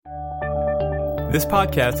This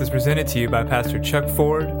podcast is presented to you by Pastor Chuck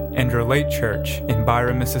Ford and Relate Church in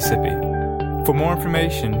Byron, Mississippi. For more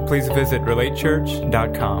information, please visit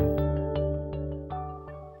relatechurch.com.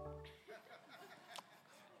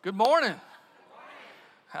 Good morning.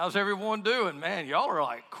 How's everyone doing? Man, y'all are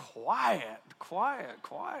like quiet.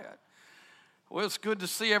 Well, it's good to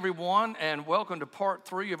see everyone, and welcome to part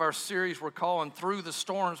 3 of our series we're calling Through the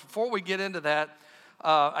Storms. Before we get into that,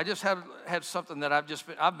 I just had something that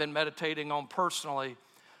I've been meditating on personally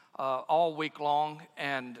all week long,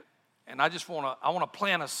 and I just want to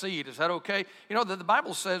plant a seed. Is that okay? You know, the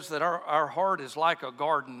Bible says that our heart is like a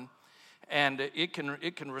garden, and it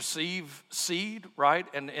can receive seed, right?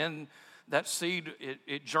 And that seed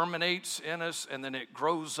it germinates in us, and then it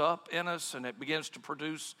grows up in us, and it begins to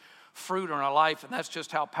produce fruit in our life, and that's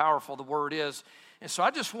just how powerful the Word is. And so I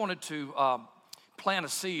just wanted to plant a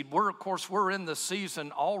seed. We're in the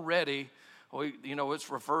season already.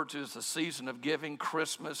 It's referred to as the season of giving,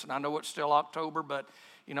 Christmas, and I know it's still October, but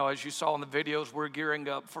as you saw in the videos, we're gearing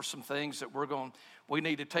up for some things that we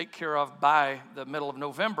need to take care of by the middle of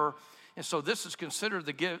November. And so this is considered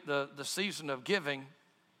the season of giving.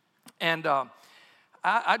 And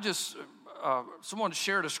someone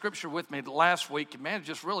shared a scripture with me last week, and man, it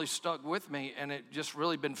just really stuck with me, and it just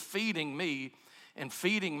really been feeding me and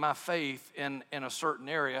feeding my faith in a certain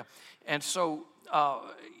area. And so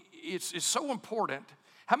it's so important.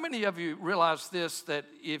 How many of you realize this, that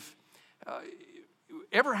if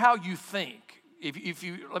ever how you think, if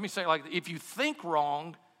you let me say it like this, if you think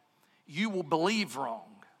wrong, you will believe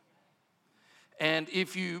wrong. And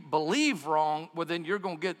if you believe wrong, well, then you're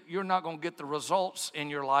not going to get the results in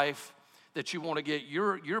your life that you want to get.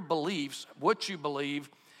 Your beliefs, what you believe,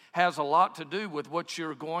 has a lot to do with what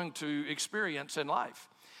you're going to experience in life.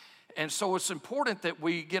 And so it's important that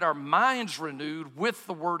we get our minds renewed with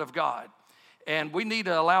the Word of God. And we need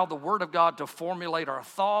to allow the Word of God to formulate our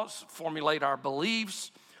thoughts, formulate our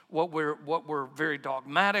beliefs, what we're very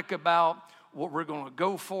dogmatic about, what we're going to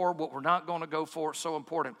go for, what we're not going to go for. It's so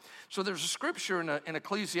important. So there's a scripture in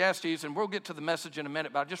Ecclesiastes, and we'll get to the message in a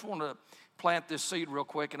minute, but I just want to plant this seed real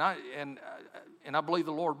quick, and I believe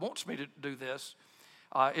the Lord wants me to do this.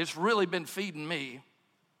 It's really been feeding me,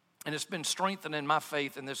 and it's been strengthening my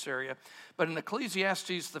faith in this area. But in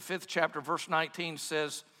Ecclesiastes, the 5th chapter, verse 19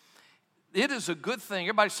 says, it is a good thing.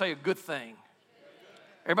 Everybody say a good thing.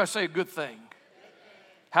 Everybody say a good thing.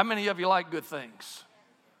 How many of you like good things?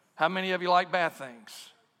 How many of you like bad things?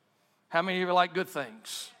 How many of you like good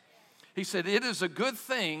things? He said, it is a good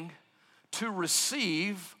thing to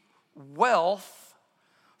receive wealth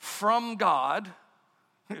from God.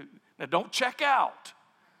 Now don't check out.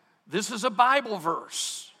 This is a Bible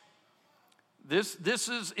verse. This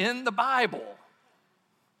is in the Bible,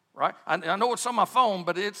 right? I know it's on my phone,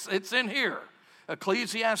 but it's in here.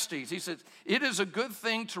 Ecclesiastes. He says, it is a good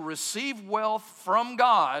thing to receive wealth from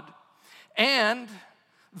God and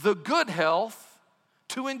the good health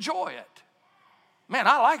to enjoy it. Man,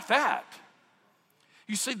 I like that.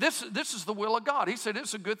 You see, this is the will of God. He said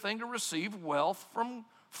it's a good thing to receive wealth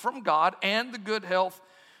from God and the good health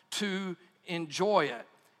to enjoy it.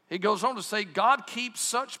 He goes on to say, God keeps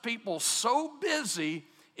such people so busy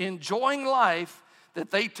enjoying life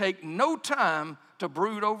that they take no time to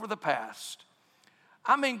brood over the past.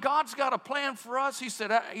 I mean, God's got a plan for us. He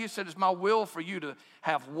said, it's my will for you to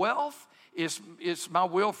have wealth. It's my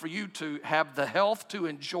will for you to have the health to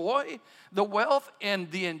enjoy the wealth.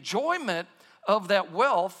 And the enjoyment of that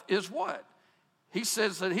wealth is what? He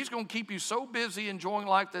says that he's going to keep you so busy enjoying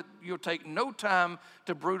life that you'll take no time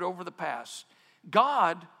to brood over the past.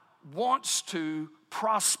 God wants to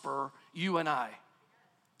prosper you and I.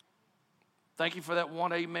 Thank you for that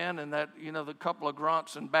one amen and that, the couple of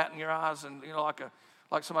grunts and batting your eyes and,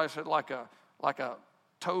 like somebody said, like a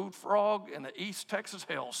toad frog in the East Texas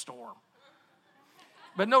hailstorm.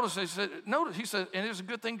 But notice, he said, and it's a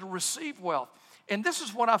good thing to receive wealth. And this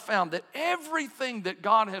is what I found, that everything that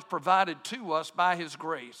God has provided to us by His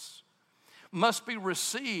grace must be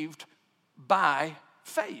received by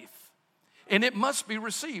faith. And it must be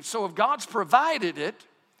received. So if God's provided it,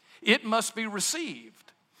 it must be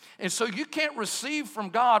received. And so you can't receive from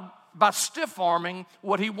God by stiff-arming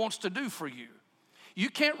what He wants to do for you. You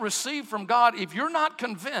can't receive from God if you're not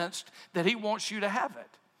convinced that He wants you to have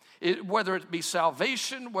it. Whether it be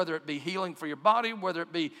salvation, whether it be healing for your body, whether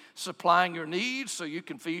it be supplying your needs so you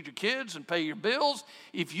can feed your kids and pay your bills.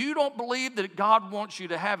 If you don't believe that God wants you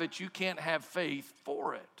to have it, you can't have faith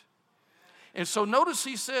for it. And so notice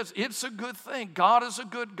he says it's a good thing. God is a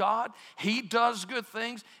good God. He does good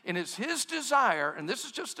things. And it's His desire, and this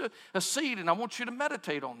is just a seed, and I want you to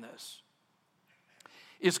meditate on this.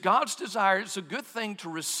 is God's desire. It's a good thing to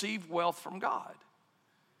receive wealth from God.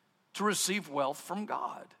 To receive wealth from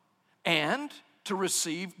God. And to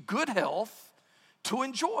receive good health to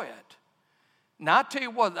enjoy it. Now, I tell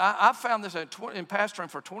you what, I found this in pastoring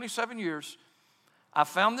for 27 years. I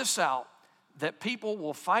found this out, that people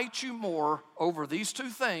will fight you more over these two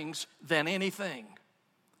things than anything.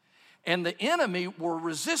 And the enemy will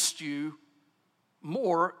resist you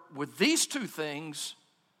more with these two things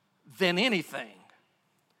than anything.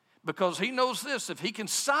 Because he knows this, if he can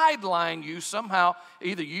sideline you somehow,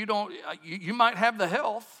 either you might have the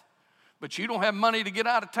health, but you don't have money to get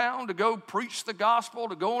out of town, to go preach the gospel,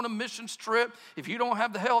 to go on a missions trip. If you don't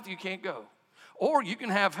have the health, you can't go. Or you can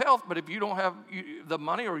have health, but if you don't have the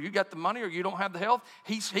money, or you got the money, or you don't have the health,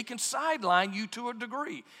 he can sideline you to a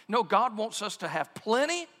degree. No, God wants us to have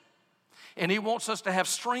plenty, and he wants us to have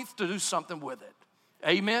strength to do something with it.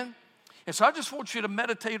 Amen? And so I just want you to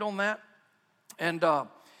meditate on that, and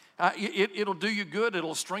it'll do you good.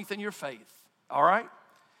 It'll strengthen your faith. All right?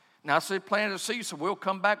 Now, I said plant a seed, so we'll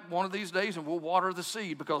come back one of these days and we'll water the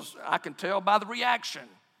seed, because I can tell by the reaction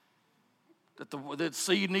that the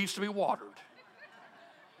seed needs to be watered.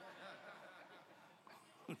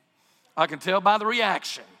 I can tell by the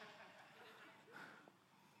reaction.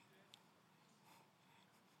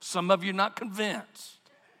 Some of you not convinced.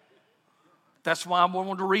 That's why I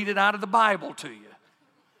wanted to read it out of the Bible to you.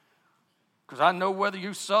 Because I know whether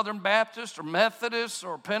you're Southern Baptist or Methodist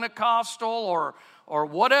or Pentecostal or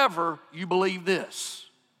whatever, you believe this.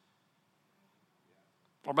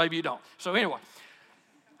 Or maybe you don't. So anyway,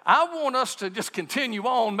 I want us to just continue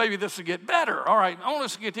on. Maybe this will get better. All right, I want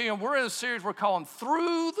us to continue on. We're in a series we're calling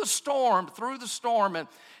Through the Storm.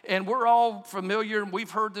 And we're all familiar, and we've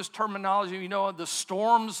heard this terminology, the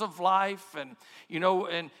storms of life, and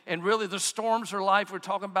really the storms of life. We're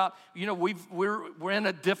talking about, we're in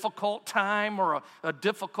a difficult time or a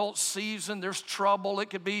difficult season. There's trouble. It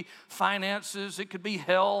could be finances, it could be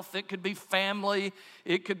health, it could be family,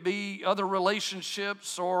 it could be other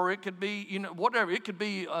relationships, or it could be, whatever. It could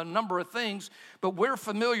be a number of things, but we're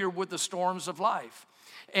familiar with the storms of life.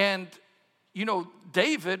 And,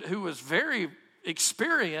 David, who was very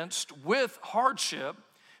experienced with hardship,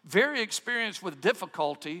 very experienced with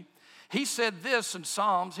difficulty, he said this in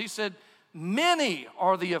Psalms. He said, many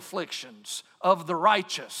are the afflictions of the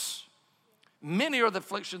righteous. Many are the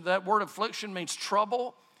afflictions. That word affliction means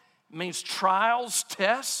trouble, means trials,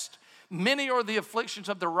 test. Many are the afflictions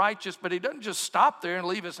of the righteous, but he doesn't just stop there and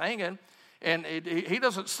leave us hanging. And he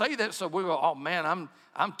doesn't say that so we go, oh man,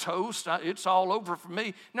 I'm toast. It's all over for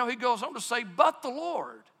me. No, he goes on to say, but the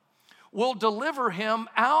Lord will deliver him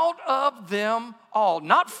out of them all.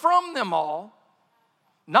 Not from them all.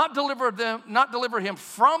 Not deliver him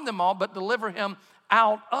from them all, but deliver him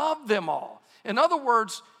out of them all. In other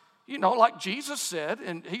words, like Jesus said,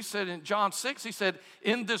 and he said in John 6, he said,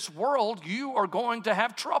 in this world you are going to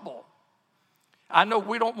have trouble. I know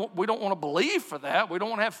we don't want to believe for that. We don't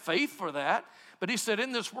want to have faith for that. But he said,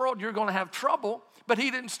 in this world you're going to have trouble. But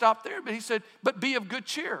he didn't stop there. But he said, but be of good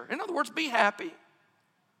cheer. In other words, be happy.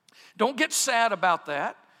 Don't get sad about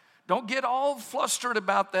that. Don't get all flustered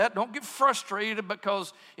about that. Don't get frustrated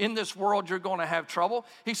because in this world you're going to have trouble.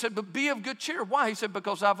 He said, but be of good cheer. Why? He said,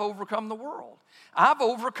 because I've overcome the world. I've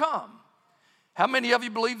overcome. How many of you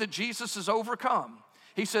believe that Jesus has overcome?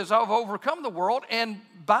 He says, I've overcome the world, and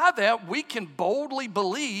by that we can boldly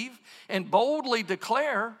believe and boldly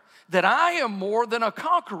declare that I am more than a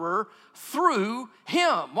conqueror through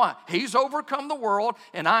him. Why? He's overcome the world,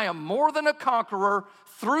 and I am more than a conqueror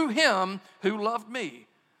through him who loved me.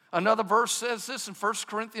 Another verse says this in 1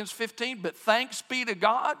 Corinthians 15, but thanks be to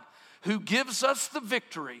God who gives us the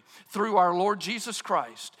victory through our Lord Jesus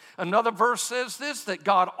Christ. Another verse says this, that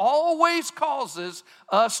God always causes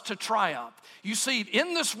us to triumph. You see,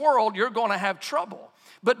 in this world, you're going to have trouble,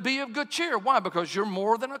 but be of good cheer. Why? Because you're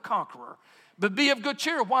more than a conqueror. But be of good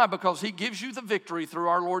cheer. Why? Because he gives you the victory through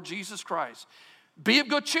our Lord Jesus Christ. Be of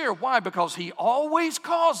good cheer. Why? Because he always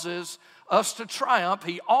causes us to triumph.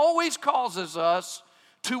 He always causes us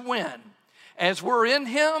to win. As we're in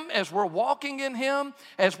him, as we're walking in him,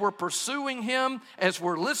 as we're pursuing him, as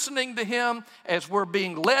we're listening to him, as we're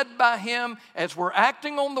being led by him, as we're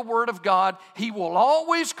acting on the word of God, he will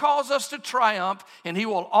always cause us to triumph, and he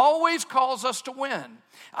will always cause us to win.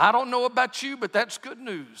 I don't know about you, but that's good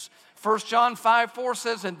news. 1 John 5:4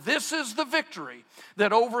 says, and this is the victory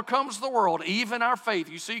that overcomes the world, even our faith.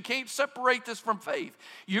 You see, you can't separate this from faith.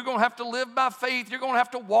 You're going to have to live by faith. You're going to have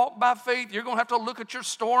to walk by faith. You're going to have to look at your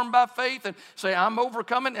storm by faith and say, I'm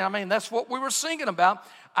overcoming. And I mean, that's what we were singing about.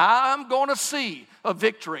 I'm going to see a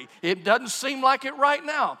victory. It doesn't seem like it right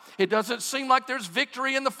now. It doesn't seem like there's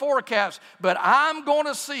victory in the forecast, but I'm going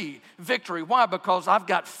to see victory. Why? Because I've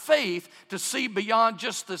got faith to see beyond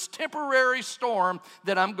just this temporary storm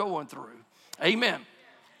that I'm going through. Amen.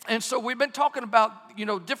 And so we've been talking about,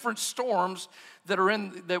 different storms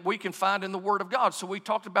that we can find in the Word of God. So we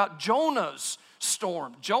talked about Jonah's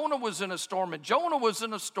storm. Jonah was in a storm, and Jonah was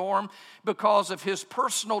in a storm because of his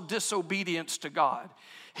personal disobedience to God.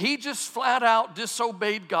 He just flat out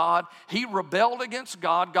disobeyed God. He rebelled against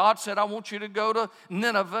God. God said, I want you to go to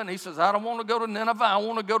Nineveh. And he says, I don't want to go to Nineveh. I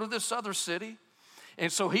want to go to this other city. And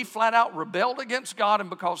so he flat out rebelled against God, and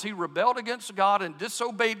because he rebelled against God and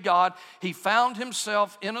disobeyed God, he found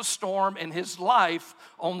himself in a storm and his life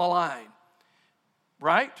on the line.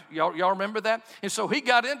 Right? Y'all remember that? And so he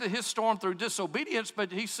got into his storm through disobedience, but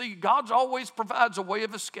God always provides a way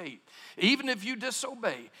of escape. Even if you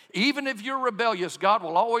disobey, even if you're rebellious, God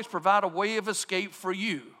will always provide a way of escape for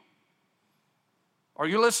you. Are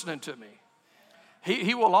you listening to me?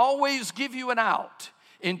 He will always give you an out.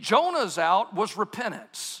 And Jonah's out was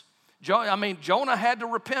repentance. Jonah had to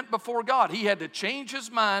repent before God. He had to change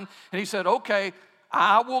his mind, and he said, okay,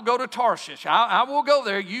 I will go to Tarshish. I will go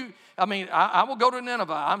there. I will go to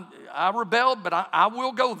Nineveh. I rebelled, but I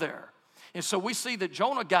will go there. And so we see that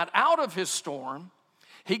Jonah got out of his storm.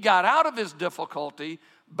 He got out of his difficulty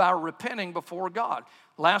by repenting before God.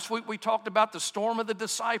 Last week we talked about the storm of the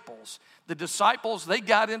disciples. The disciples, they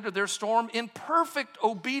got into their storm in perfect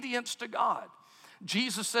obedience to God.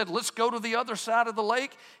 Jesus said, let's go to the other side of the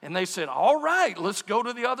lake. And they said, all right, let's go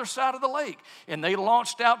to the other side of the lake. And they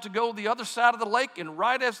launched out to go to the other side of the lake. And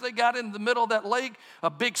right as they got in the middle of that lake,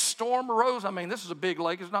 a big storm arose. This is a big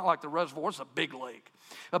lake. It's not like the reservoir. It's a big lake.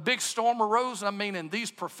 A big storm arose. And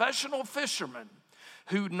these professional fishermen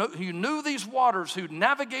who knew these waters, who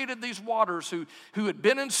navigated these waters, who had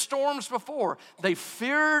been in storms before, they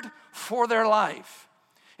feared for their life.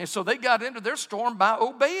 And so they got into their storm by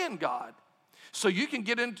obeying God. So you can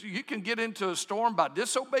get into a storm by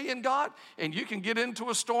disobeying God, and you can get into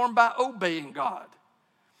a storm by obeying God.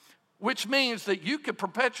 Which means that you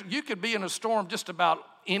could be in a storm just about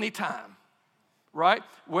any time, right?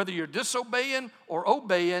 Whether you're disobeying or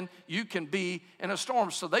obeying, you can be in a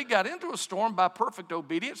storm. So they got into a storm by perfect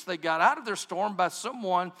obedience. They got out of their storm by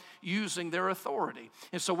someone using their authority.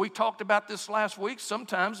 And so we talked about this last week.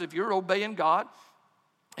 Sometimes if you're obeying God,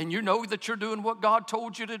 and you know that you're doing what God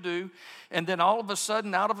told you to do, and then all of a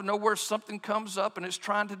sudden, out of nowhere, something comes up and it's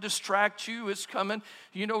trying to distract you. It's coming,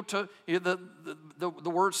 the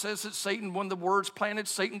word says that Satan, when the word's planted,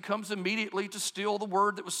 Satan comes immediately to steal the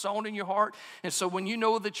word that was sown in your heart. And so when you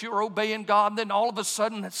know that you're obeying God, then all of a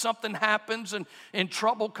sudden something happens and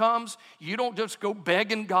trouble comes, you don't just go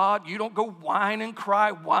begging God. You don't go whine and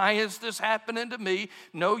cry, why is this happening to me?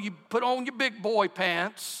 No, you put on your big boy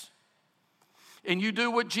pants. And you do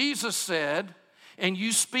what Jesus said, and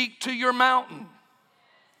you speak to your mountain.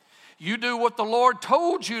 You do what the Lord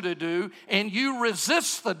told you to do, and you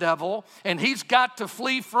resist the devil, and he's got to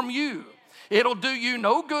flee from you. It'll do you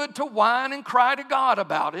no good to whine and cry to God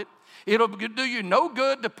about it. It'll do you no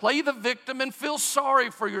good to play the victim and feel sorry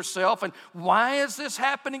for yourself and why is this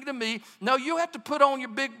happening to me? No, you have to put on your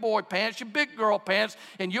big boy pants, your big girl pants,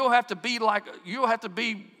 and you'll have to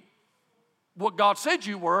be what God said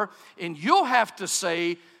you were, and you'll have to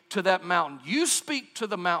say to that mountain, you speak to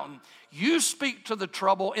the mountain, you speak to the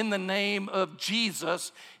trouble in the name of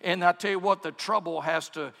Jesus, and I tell you what, the trouble has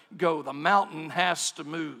to go. The mountain has to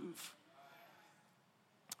move.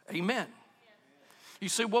 Amen. You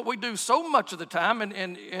see, what we do so much of the time,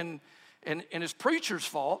 and it's preachers'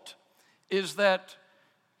 fault, is that,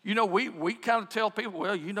 we kind of tell people,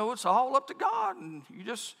 well, it's all up to God, and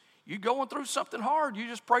you're going through something hard, you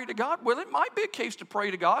just pray to God. Well, it might be a case to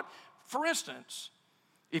pray to God. For instance,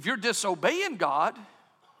 if you're disobeying God,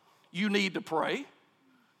 you need to pray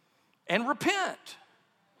and repent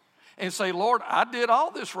and say, Lord, I did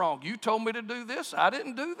all this wrong. You told me to do this. I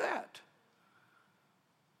didn't do that.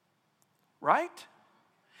 Right?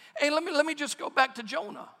 And let me just go back to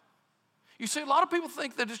Jonah. You see, a lot of people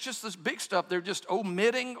think that it's just this big stuff. They're just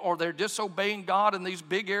omitting or they're disobeying God in these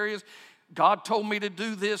big areas. God told me to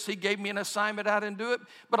do this. He gave me an assignment. I didn't do it.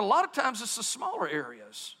 But a lot of times it's the smaller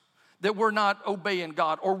areas that we're not obeying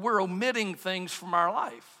God or we're omitting things from our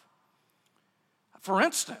life. For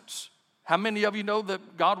instance, how many of you know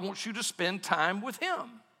that God wants you to spend time with Him?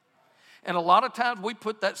 And a lot of times we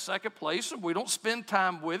put that second place and we don't spend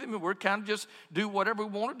time with Him and we're kind of just do whatever we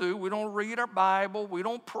want to do. We don't read our Bible. We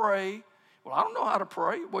don't pray. Well, I don't know how to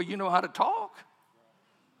pray. Well, you know how to talk.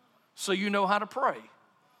 So you know how to pray.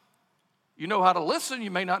 You know how to listen. You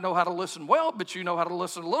may not know how to listen well, but you know how to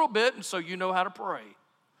listen a little bit, and so you know how to pray.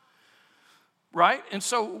 Right? And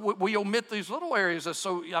so we omit these little areas.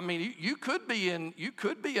 So, I mean, you could be in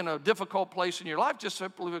a difficult place in your life just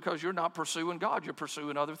simply because you're not pursuing God. You're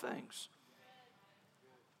pursuing other things.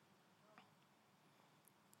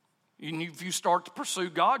 And if you start to pursue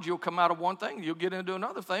God, you'll come out of one thing, you'll get into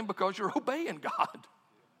another thing because you're obeying God.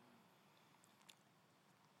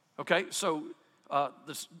 Okay, so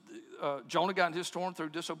Jonah got into his storm through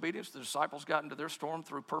disobedience. The disciples got into their storm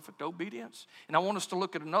through perfect obedience. And I want us to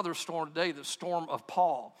look at another storm today, the storm of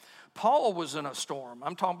Paul. Paul was in a storm.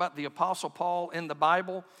 I'm talking about the Apostle Paul in the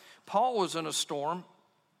Bible. Paul was in a storm,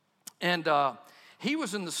 and he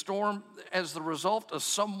was in the storm as the result of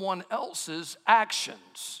someone else's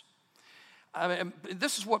actions. I mean,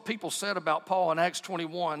 this is what people said about Paul in Acts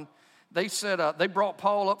 21. They said they brought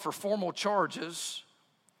Paul up for formal charges,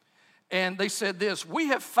 and they said this: "We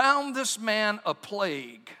have found this man a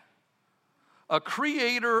plague, a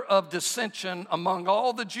creator of dissension among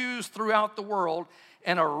all the Jews throughout the world,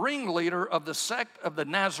 and a ringleader of the sect of the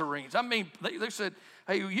Nazarenes." I mean, they said,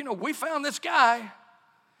 "Hey, we found this guy,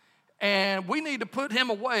 and we need to put him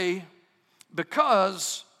away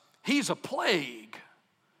because he's a plague."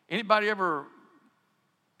 Anybody ever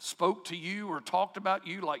spoke to you or talked about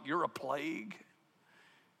you like you're a plague?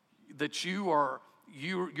 That you're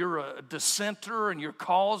a dissenter and you're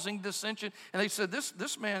causing dissension? And they said,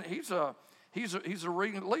 this man, he's a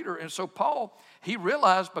ringleader. And so Paul, he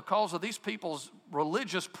realized because of these people's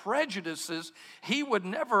religious prejudices, he would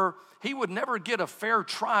never get a fair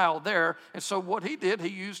trial there. And so what he did, he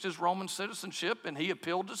used his Roman citizenship and he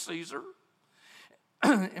appealed to Caesar.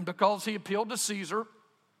 And because he appealed to Caesar,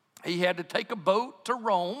 he had to take a boat to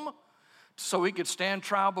Rome so he could stand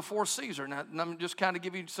trial before Caesar. Now, I'm just kind of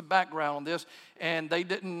giving you some background on this. And they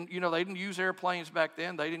didn't use airplanes back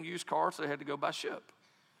then. They didn't use cars. They had to go by ship.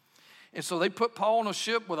 And so they put Paul on a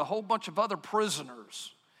ship with a whole bunch of other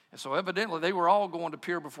prisoners. And so evidently they were all going to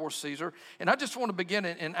appear before Caesar. And I just want to begin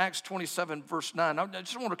in Acts 27, verse 9. I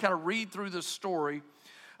just want to kind of read through this story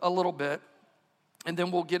a little bit, and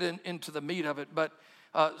then we'll get into the meat of it. But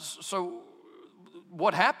so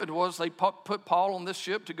what happened was they put Paul on this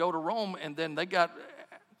ship to go to Rome, and then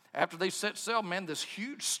after they set sail, man, this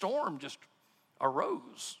huge storm just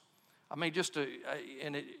arose. I mean,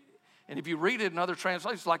 and if you read it in other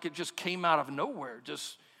translations, like it just came out of nowhere.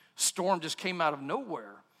 Storm just came out of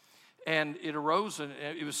nowhere. And it arose, and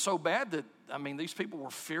it was so bad that, I mean, these people were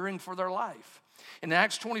fearing for their life. In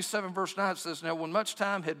Acts 27, verse 9, it says, "Now when much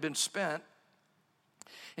time had been spent,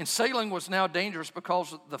 and sailing was now dangerous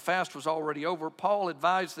because the fast was already over, Paul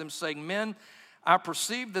advised them, saying, 'Men, I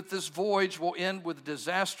perceive that this voyage will end with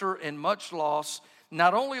disaster and much loss,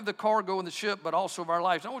 not only of the cargo and the ship, but also of our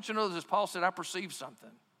lives.'" I want you to know this. Paul said, "I perceive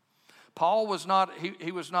something." Paul was not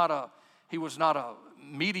a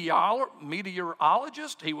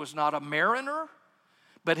meteorologist. He was not a mariner,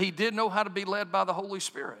 but he did know how to be led by the Holy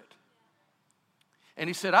Spirit. And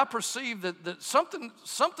he said, "I perceive that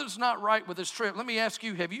something's not right with this trip." Let me ask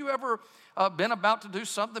you, have you ever been about to do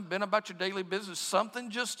something, been about your daily business, something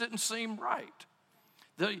just didn't seem right?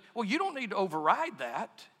 Well, you don't need to override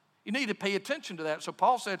that. You need to pay attention to that. So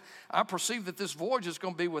Paul said, "I perceive that this voyage is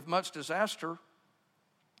going to be with much disaster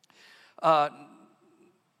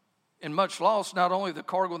and much loss, not only of the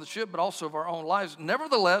cargo and the ship, but also of our own lives.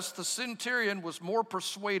 Nevertheless, the centurion was more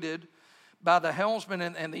persuaded by the helmsman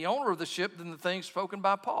and the owner of the ship than the things spoken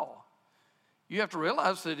by Paul." You have to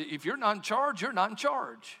realize that if you're not in charge, you're not in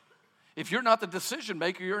charge. If you're not the decision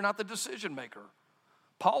maker, you're not the decision maker.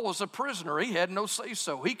 Paul was a prisoner. He had no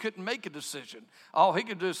say-so. He couldn't make a decision. All he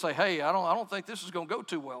could do is say, "Hey, I don't think this is going to go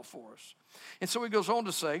too well for us." And so he goes on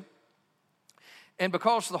to say, "And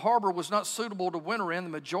because the harbor was not suitable to winter in, the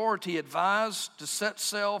majority advised to set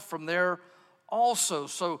sail from there also."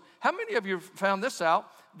 So how many of you found this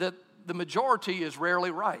out, that the majority is rarely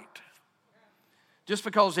right? Just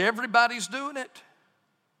because everybody's doing it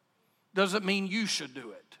doesn't mean you should do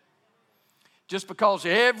it. Just because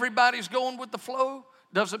everybody's going with the flow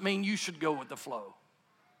doesn't mean you should go with the flow.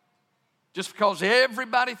 Just because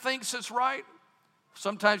everybody thinks it's right,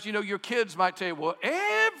 sometimes, your kids might tell you, "Well,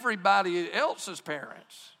 everybody else's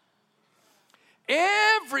parents,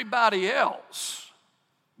 everybody else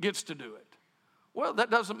gets to do it." Well, that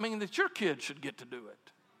doesn't mean that your kids should get to do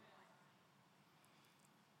it.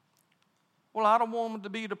 "Well, I don't want them to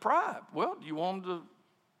be deprived." Well, you want them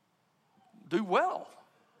to do well.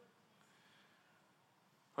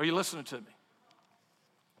 Are you listening to me?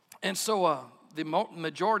 And so the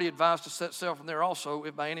majority advised to set sail from there also,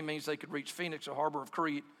 if by any means they could reach Phoenix, a harbor of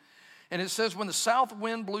Crete. And it says, when the south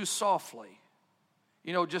wind blew softly,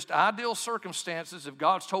 just ideal circumstances, if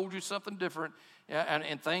God's told you something different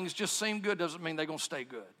and things just seem good, doesn't mean they're going to stay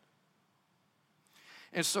good.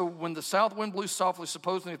 And so when the south wind blew softly,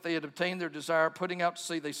 supposing that they had obtained their desire, putting out to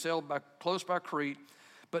sea, they sailed close by Crete.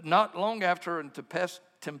 But not long after, a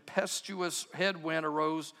tempestuous headwind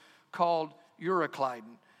arose called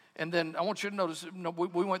Euroclydon. And then I want you to notice,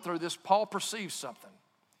 we went through this. Paul perceives something.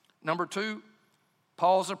 Number 2,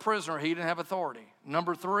 Paul's a prisoner. He didn't have authority.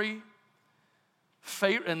 Number 3,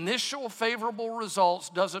 initial favorable results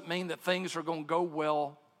doesn't mean that things are going to go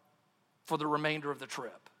well for the remainder of the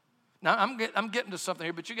trip. Now, I'm getting to something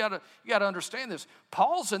here, but you got to understand this.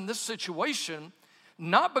 Paul's in this situation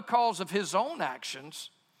not because of his own actions.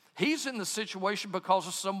 He's in the situation because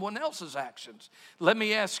of someone else's actions. Let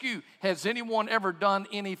me ask you, has anyone ever done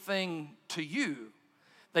anything to you?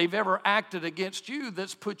 They've ever acted against you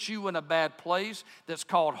that's put you in a bad place, that's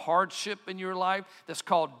called hardship in your life, that's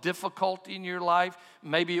called difficulty in your life.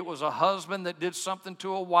 Maybe it was a husband that did something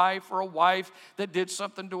to a wife, or a wife that did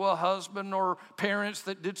something to a husband, or parents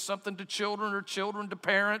that did something to children, or children to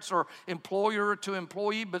parents, or employer to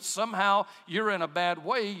employee, but somehow you're in a bad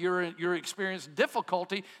way. You're experiencing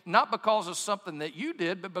difficulty, not because of something that you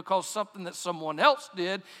did, but because something that someone else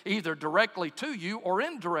did, either directly to you or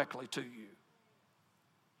indirectly to you.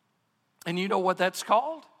 And you know what that's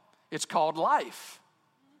called? It's called life.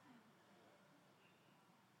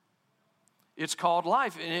 It's called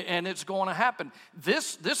life, and it's going to happen.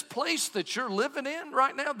 This place that you're living in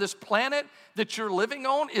right now, this planet that you're living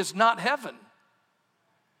on, is not heaven.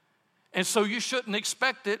 And so you shouldn't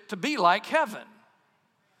expect it to be like heaven.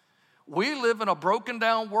 We live in a broken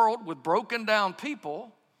down world with broken down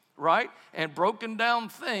people, right? And broken down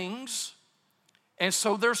things. And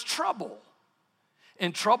so there's trouble.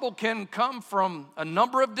 And trouble can come from a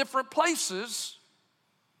number of different places,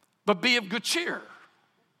 but be of good cheer.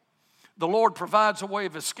 The Lord provides a way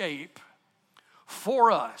of escape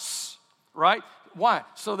for us, right? Why?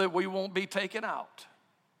 So that we won't be taken out.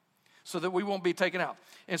 So that we won't be taken out.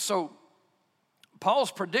 And so Paul's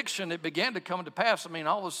prediction, it began to come to pass. I mean,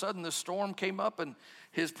 all of a sudden this storm came up and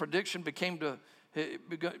his prediction began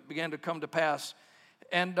to come to pass.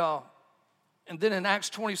 And then in Acts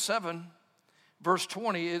 27, Verse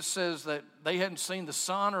 20, it says that they hadn't seen the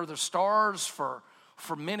sun or the stars for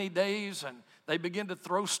many days, and they began to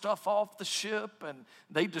throw stuff off the ship, and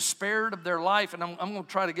they despaired of their life. And I'm going to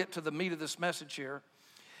try to get to the meat of this message here.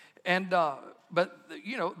 And but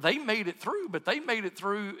they made it through. But they made it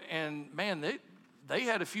through, and man, they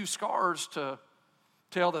had a few scars to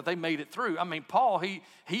tell that they made it through. I mean, Paul, he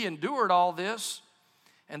endured all this,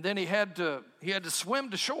 and then he had to swim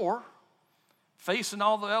to shore. Facing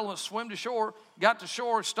all the elements, swim to shore, got to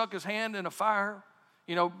shore, stuck his hand in a fire,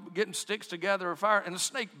 getting sticks together, a fire, and a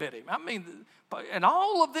snake bit him. I mean, and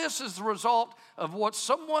all of this is the result of what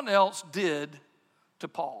someone else did to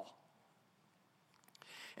Paul.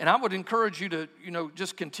 And I would encourage you to,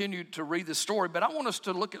 just continue to read this story, but I want us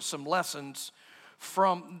to look at some lessons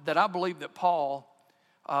that I believe that Paul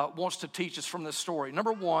wants to teach us from this story.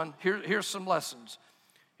 Number 1, here's some lessons.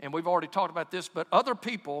 And we've already talked about this, but other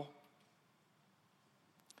people,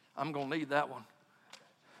 I'm going to need that one.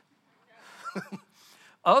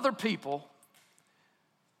 Other people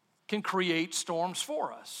can create storms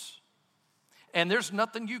for us. And there's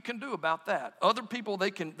nothing you can do about that. Other people,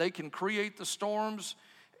 they can create the storms,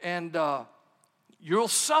 and you'll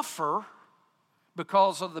suffer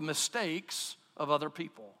because of the mistakes of other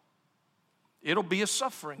people. It'll be a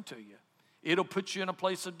suffering to you. It'll put you in a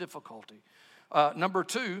place of difficulty. Number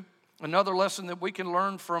 2, another lesson that we can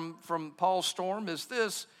learn from Paul's storm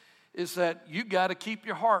is that you got to keep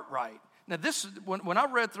your heart right. Now, this when I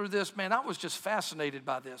read through this, man, I was just fascinated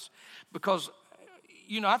by this because,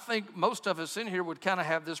 I think most of us in here would kind of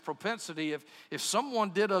have this propensity if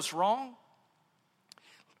someone did us wrong,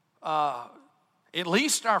 at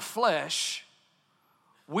least our flesh,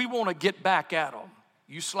 we want to get back at them.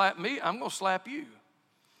 You slap me, I'm going to slap you.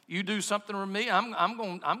 You do something to me, I'm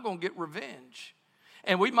going to get revenge.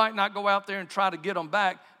 And we might not go out there and try to get them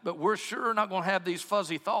back, but we're sure not going to have these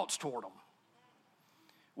fuzzy thoughts toward them.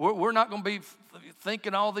 We're not going to be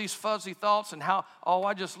thinking all these fuzzy thoughts and how,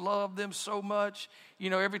 I just love them so much.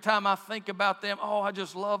 Every time I think about them, I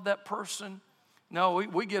just love that person. No,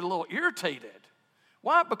 we get a little irritated.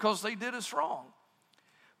 Why? Because they did us wrong.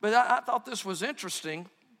 But I thought this was interesting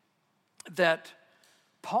that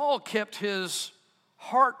Paul kept his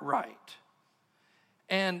heart right.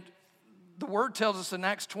 And the word tells us in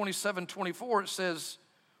Acts 27:24, it says,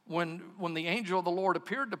 when the angel of the Lord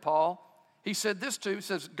appeared to Paul, he said this to him, he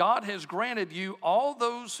says, God has granted you all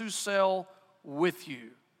those who sail with you.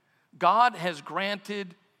 God has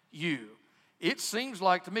granted you. It seems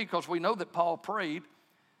like to me, because we know that Paul prayed,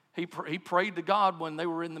 he prayed to God when they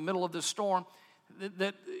were in the middle of this storm,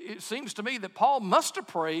 that it seems to me that Paul must have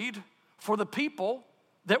prayed for the people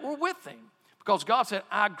that were with him. Because God said,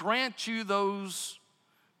 I grant you those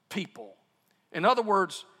people. In other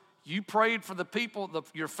words, you prayed for the people,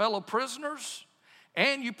 your fellow prisoners,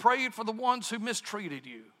 and you prayed for the ones who mistreated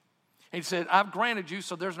you. And he said, I've granted you,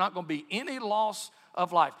 so there's not going to be any loss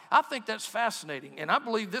of life. I think that's fascinating. And I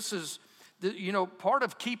believe this is, part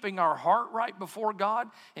of keeping our heart right before God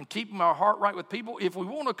and keeping our heart right with people. If we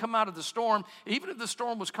want to come out of the storm, even if the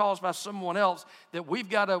storm was caused by someone else, that we've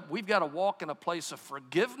got to walk in a place of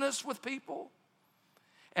forgiveness with people.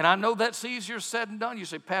 And I know that's easier said than done. You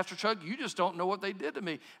say, Pastor Chuck, you just don't know what they did to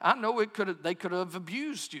me. I know they could have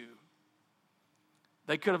abused you.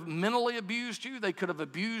 They could have mentally abused you. They could have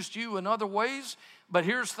abused you in other ways. But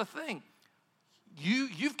here's the thing.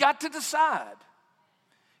 You've got to decide.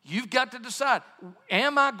 You've got to decide,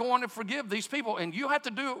 am I going to forgive these people? And you have to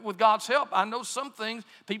do it with God's help. I know some things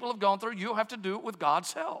people have gone through. You'll have to do it with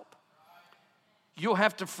God's help. You'll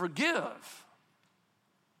have to forgive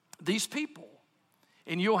these people.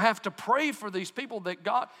 And you'll have to pray for these people that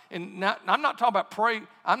God, and now, I'm not talking about pray,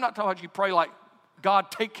 I'm not talking about you pray like, God,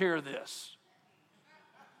 take care of this.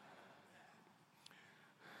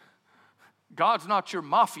 God's not your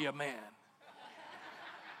mafia man,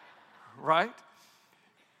 right?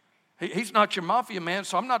 He's not your mafia man,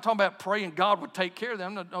 so I'm not talking about praying God would take care of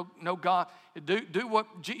them. No, God, do what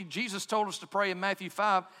Jesus told us to pray in Matthew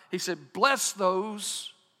 5. He said, bless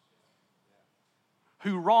those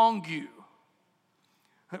who wrong you.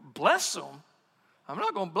 Bless them? I'm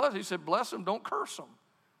not going to bless them. He said, bless them, don't curse them.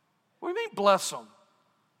 What do you mean bless them?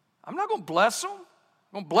 I'm not going to bless them.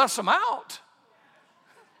 I'm going to bless them out.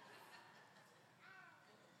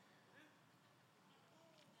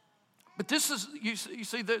 But this is, you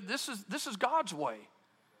see, this is God's way.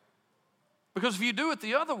 Because if you do it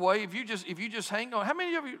the other way, if you just hang on, how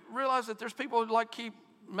many of you realize that there's people who like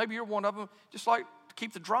maybe you're one of them, just like to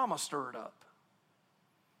keep the drama stirred up?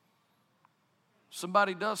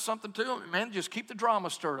 Somebody does something to them, man, just keep the drama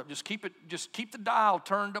stirred up. Just keep the dial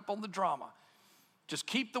turned up on the drama. Just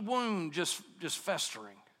keep the wound just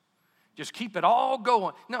festering. Just keep it all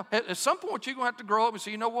going. No, at some point you're going to have to grow up and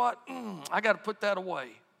say, you know what? I got to put that away.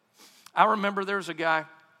 I remember there's a guy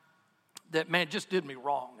that, man, just did me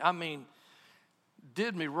wrong. I mean,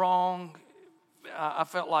 did me wrong. I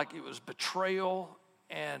felt like it was betrayal.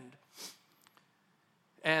 And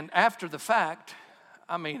after the fact,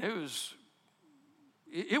 I mean,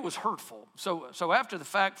 it was hurtful. So after the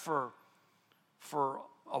fact for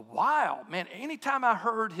a while, man, anytime I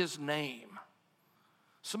heard his name,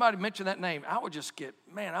 somebody mentioned that name, I would just get,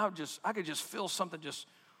 man, I could just feel something just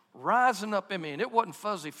rising up in me. And it wasn't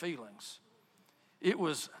fuzzy feelings. It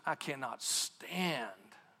was, I cannot stand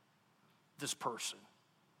this person.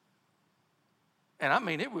 And I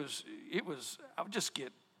mean, it was, I would just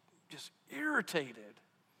get irritated.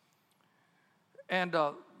 And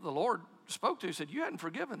the Lord spoke to me, he said, you hadn't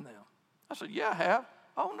forgiven them. I said, yeah, I have.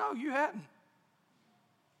 Oh, no, you hadn't.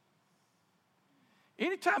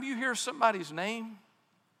 Anytime you hear somebody's name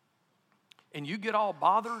and you get all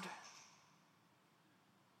bothered,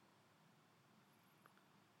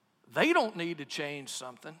 they don't need to change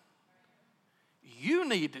something. You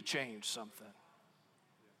need to change something.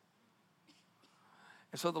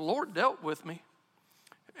 And so the Lord dealt with me,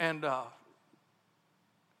 and I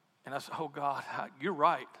said, oh, God, you're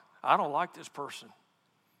right. I don't like this person.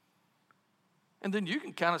 And then you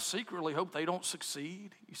can kind of secretly hope they don't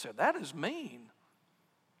succeed. You say, that is mean.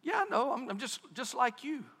 Yeah, I know. I'm just like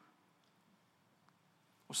you.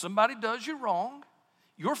 When somebody does you wrong,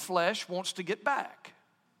 your flesh wants to get back.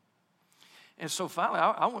 And so finally,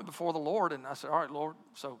 I went before the Lord, and I said, all right, Lord.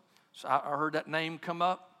 So I heard that name come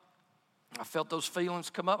up. I felt those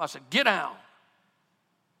feelings come up. I said, get down.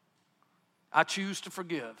 I choose to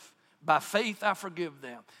forgive. By faith, I forgive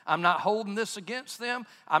them. I'm not holding this against them.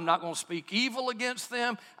 I'm not going to speak evil against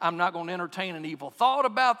them. I'm not going to entertain an evil thought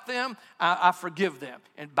about them. I forgive them.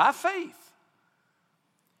 And by faith.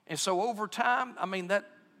 And so over time, I mean,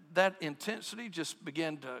 that intensity just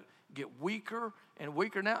began to get weaker and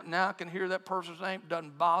weaker. Now I can hear that person's name.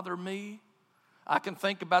 Doesn't bother me. I can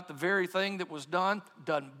think about the very thing that was done.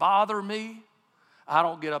 Doesn't bother me. I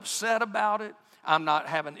don't get upset about it. I'm not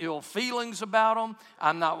having ill feelings about them.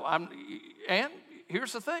 And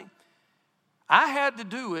here's the thing. I had to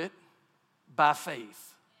do it by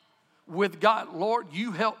faith. With God, Lord,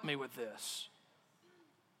 you help me with this.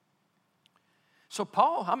 So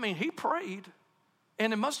Paul, I mean, he prayed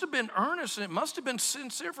And it must have been earnest, and it must have been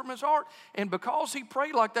sincere from his heart. And because he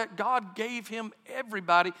prayed like that, God gave him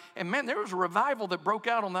everybody. And man, there was a revival that broke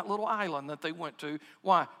out on that little island that they went to.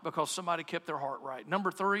 Why? Because somebody kept their heart right. Number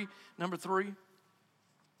three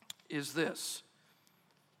is this.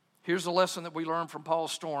 Here's a lesson that we learned from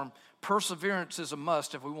Paul's storm. Perseverance is a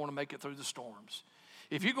must if we want to make it through the storms.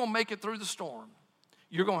 If you're going to make it through the storm,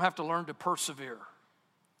 you're going to have to learn to persevere.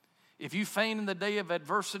 If you faint in the day of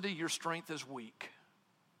adversity, your strength is weak.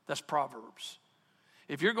 That's Proverbs.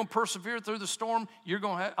 If you're going to persevere through the storm, if you're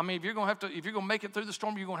going to make it through the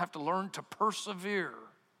storm, you're going to have to learn to persevere.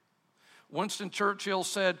 Winston Churchill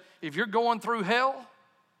said, if you're going through hell,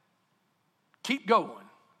 keep going.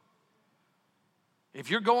 If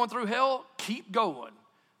you're going through hell, keep going.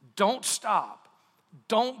 Don't stop.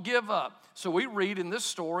 Don't give up. So we read in this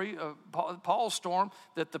story of Paul's storm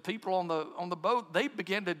that the people on the boat, they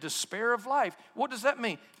began to despair of life. What does that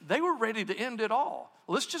mean? They were ready to end it all.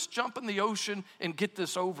 Let's just jump in the ocean and get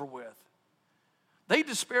this over with. They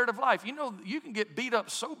despaired of life. You know, you can get beat up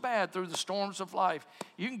so bad through the storms of life.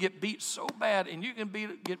 You can get beat so bad and you can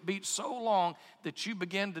get beat so long that you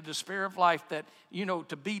begin to despair of life that, you know,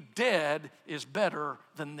 to be dead is better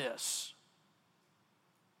than this.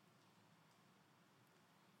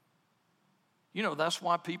 You know, that's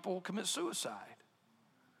why people commit suicide.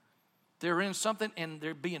 They're in something and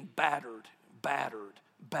they're being battered by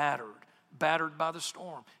the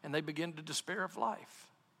storm, and they begin to despair of life.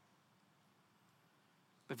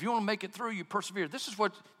 But if you want to make it through, you persevere. This is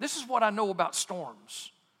what I know about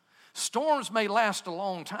storms. Storms may last a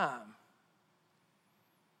long time,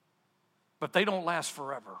 but they don't last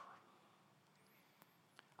forever.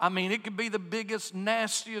 I mean, it could be the biggest,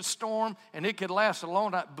 nastiest storm, and it could last a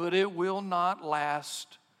long time, but it will not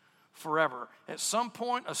last forever. At some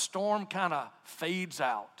point, a storm kind of fades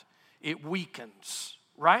out. It weakens,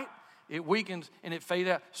 right? It weakens and it fades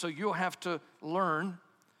out. So you'll have to learn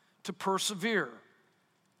to persevere.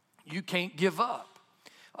 You can't give up.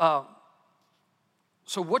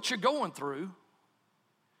 So what you're going through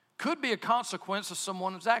could be a consequence of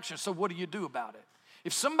someone's action. So what do you do about it?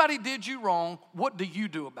 If somebody did you wrong, what do you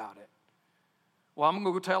do about it? Well, I'm going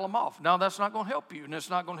to go tell them off. No, that's not going to help you, and it's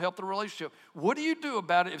not going to help the relationship. What do you do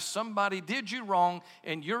about it if somebody did you wrong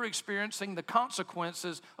and you're experiencing the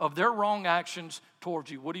consequences of their wrong actions towards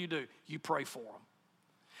you? What do? You pray for them.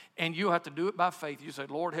 And you have to do it by faith. You say,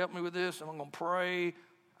 Lord, help me with this, and I'm going to pray.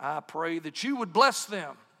 I pray that you would bless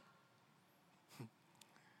them.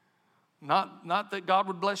 Not that God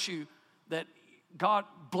would bless you, that God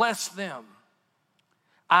bless them.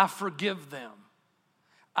 I forgive them.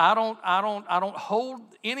 I don't hold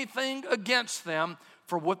anything against them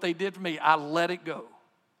for what they did for me. I let it go.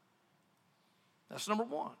 That's number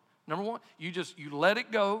one. Number one, you let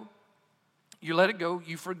it go. You let it go,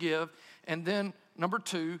 you forgive. And then number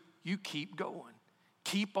two, you keep going.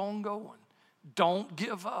 Keep on going. Don't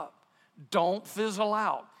give up. Don't fizzle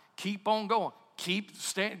out. Keep on going. Keep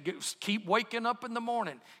waking up in the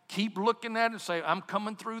morning. Keep looking at it and say, I'm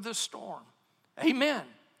coming through this storm. Amen.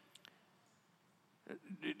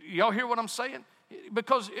 Y'all hear what I'm saying?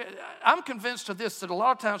 Because I'm convinced of this, that a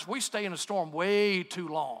lot of times we stay in a storm way too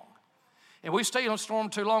long. And we stay in a storm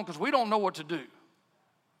too long because we don't know what to do.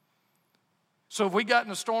 So if we got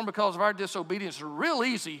in a storm because of our disobedience, it's real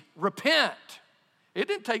easy. Repent. It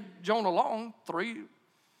didn't take Jonah long. It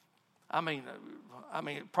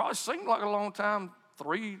probably seemed like a long time.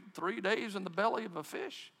 3 days in the belly of a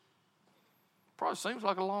fish. Probably seems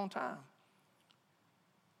like a long time.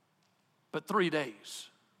 But 3 days.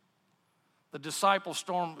 The disciples'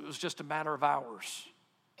 storm was just a matter of hours.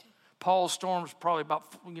 Paul's storm was probably about,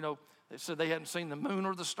 they said they hadn't seen the moon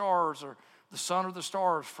or the stars or the sun or the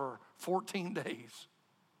stars for 14 days.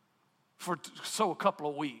 So a couple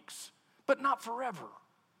of weeks. But not forever.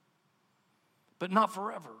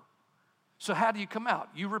 So how do you come out?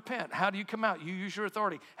 You repent. How do you come out? You use your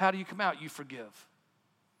authority. How do you come out? You forgive.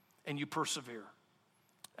 And you persevere.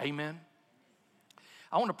 Amen.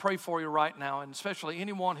 I want to pray for you right now, and especially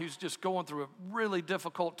anyone who's just going through a really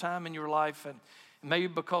difficult time in your life, and maybe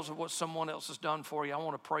because of what someone else has done for you, I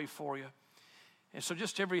want to pray for you. And so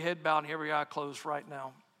just every head bowed and every eye closed right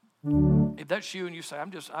now. If that's you and you say,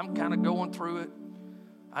 I'm kind of going through it,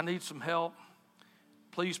 I need some help,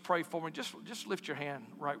 please pray for me. Just lift your hand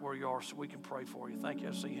right where you are so we can pray for you. Thank you.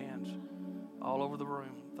 I see hands all over the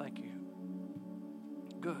room. Thank you.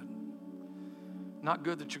 Good. Not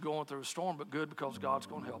good that you're going through a storm, but good because God's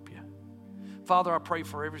going to help you. Father, I pray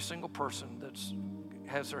for every single person that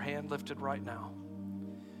has their hand lifted right now.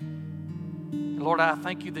 And Lord, I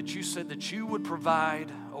thank you that you said that you would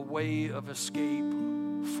provide a way of escape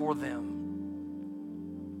for them.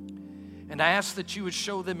 And I ask that you would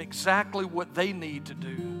show them exactly what they need to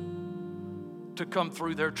do to come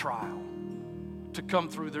through their trial, to come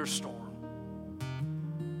through their storm.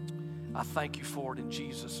 I thank you for it in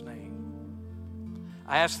Jesus' name.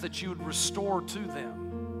 I ask that you would restore to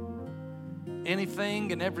them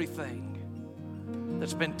anything and everything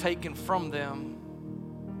that's been taken from them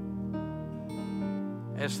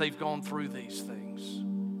as they've gone through these things.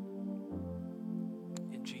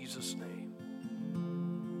 In Jesus' name.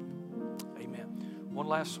 Amen. One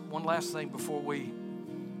last thing before we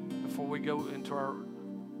go into our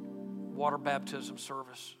water baptism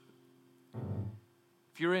service.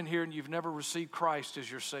 If you're in here and you've never received Christ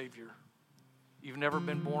as your Savior, you've never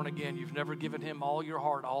been born again, you've never given Him all your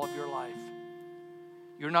heart, all of your life,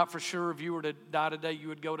 you're not for sure if you were to die today, you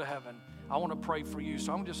would go to heaven. I want to pray for you.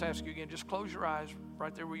 So I'm going to just ask you again, just close your eyes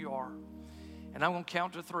right there where you are. And I'm going to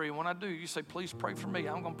count to 3. And when I do, you say, please pray for me.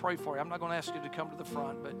 I'm going to pray for you. I'm not going to ask you to come to the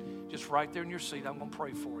front, but just right there in your seat, I'm going to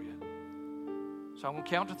pray for you. So I'm going to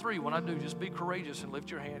count to 3. When I do, just be courageous and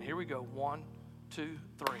lift your hand. Here we go. 1, 2,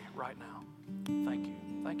 3, right now. Thank you.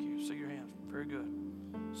 Thank you. See your hands. Very good.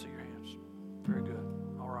 See your hands. Very good.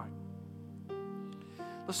 All right.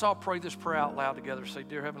 Let's all pray this prayer out loud together. Say,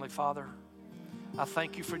 dear Heavenly Father, I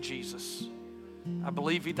thank you for Jesus. I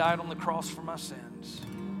believe He died on the cross for my sins.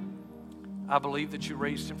 I believe that you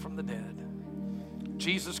raised Him from the dead.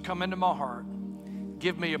 Jesus, come into my heart.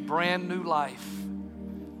 Give me a brand new life.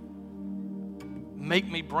 Make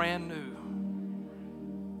me brand new.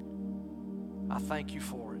 I thank you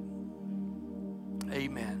for it.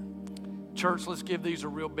 Amen. Church, let's give these a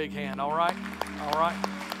real big hand, all right? All right?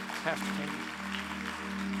 Pastor Kenny.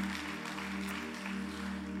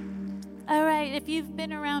 All right, if you've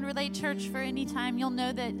been around Relate Church for any time, you'll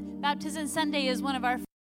know that Baptism Sunday is one of our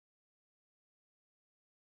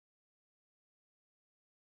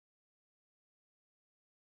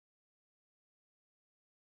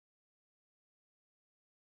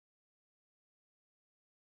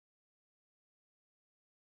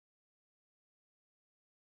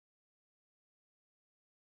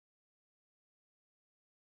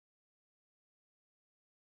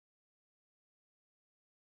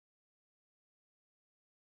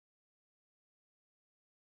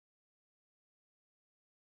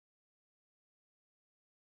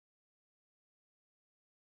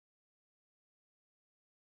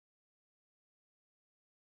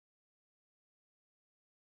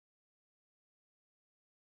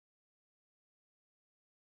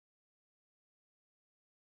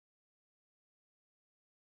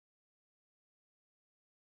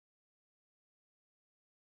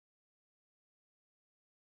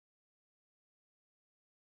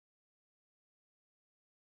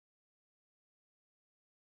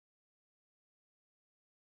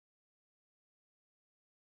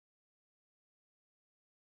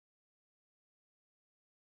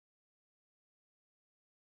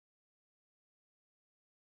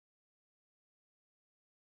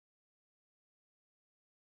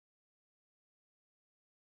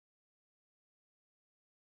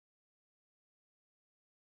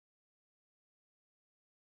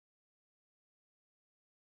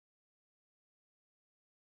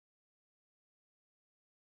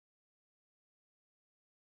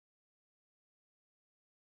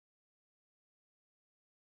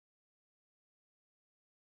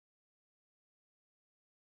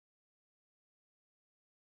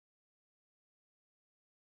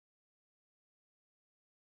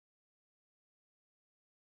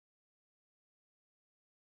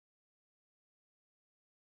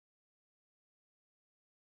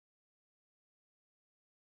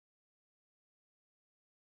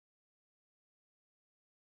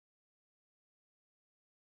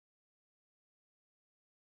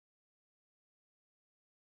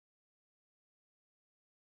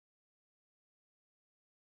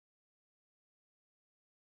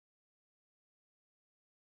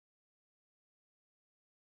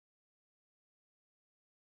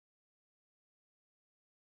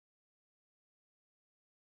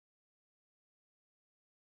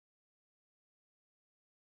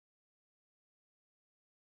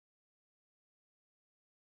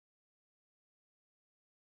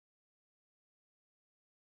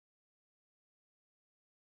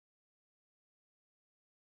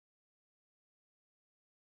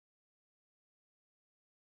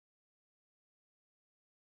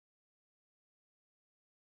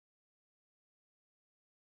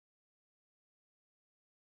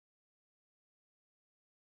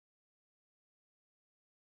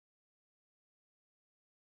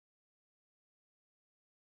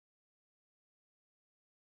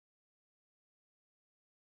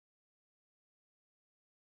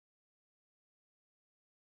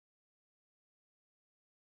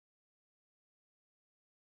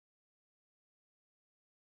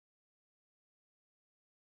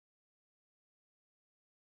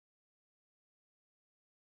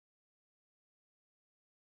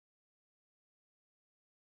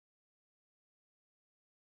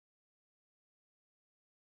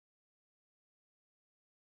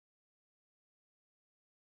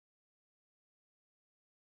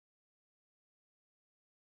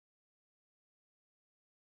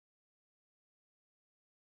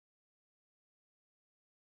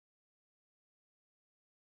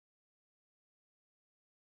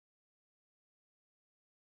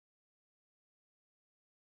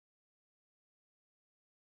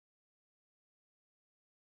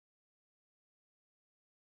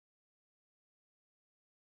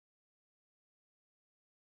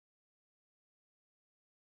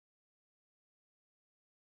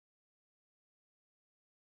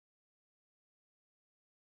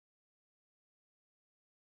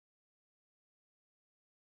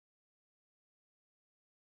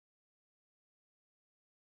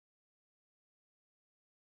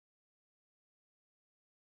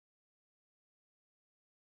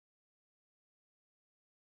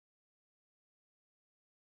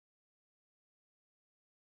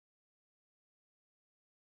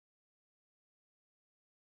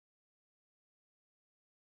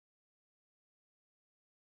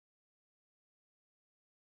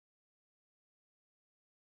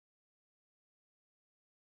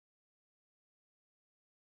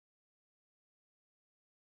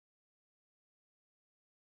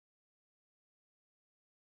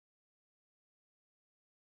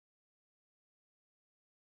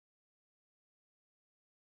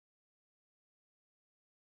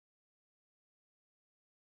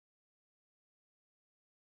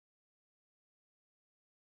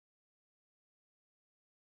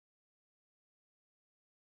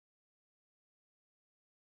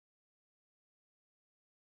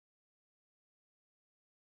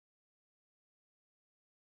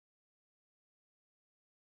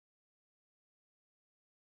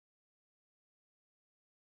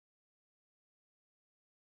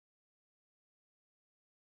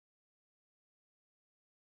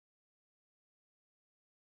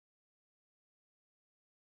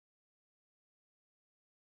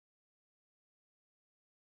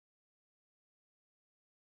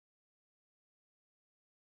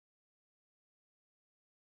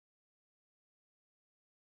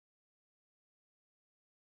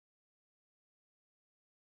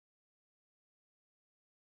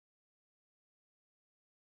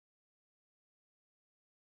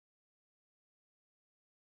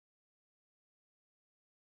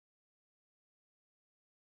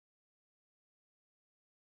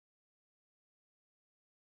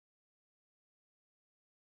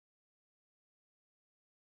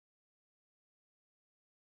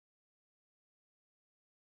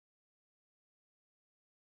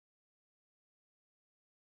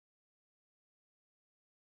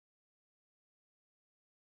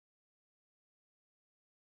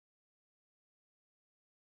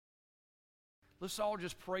Let's all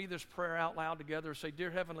just pray this prayer out loud together. Say, Dear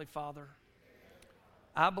Heavenly Father,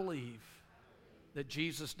 I believe that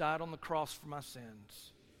Jesus died on the cross for my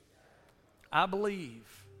sins. I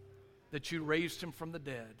believe that you raised him from the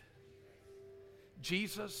dead.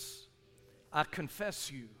 Jesus, I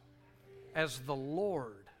confess you as the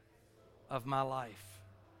Lord of my life.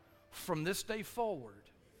 From this day forward,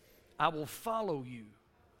 I will follow you.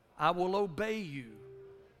 I will obey you.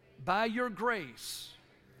 By your grace,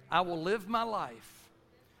 I will live my life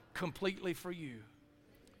completely for you.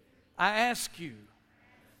 I ask you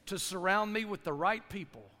to surround me with the right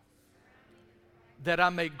people that I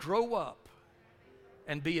may grow up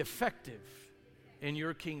and be effective in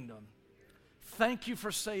your kingdom. Thank you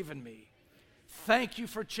for saving me. Thank you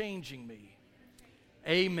for changing me.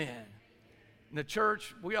 Amen. In the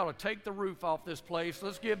church, we ought to take the roof off this place.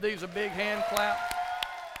 Let's give these a big hand clap.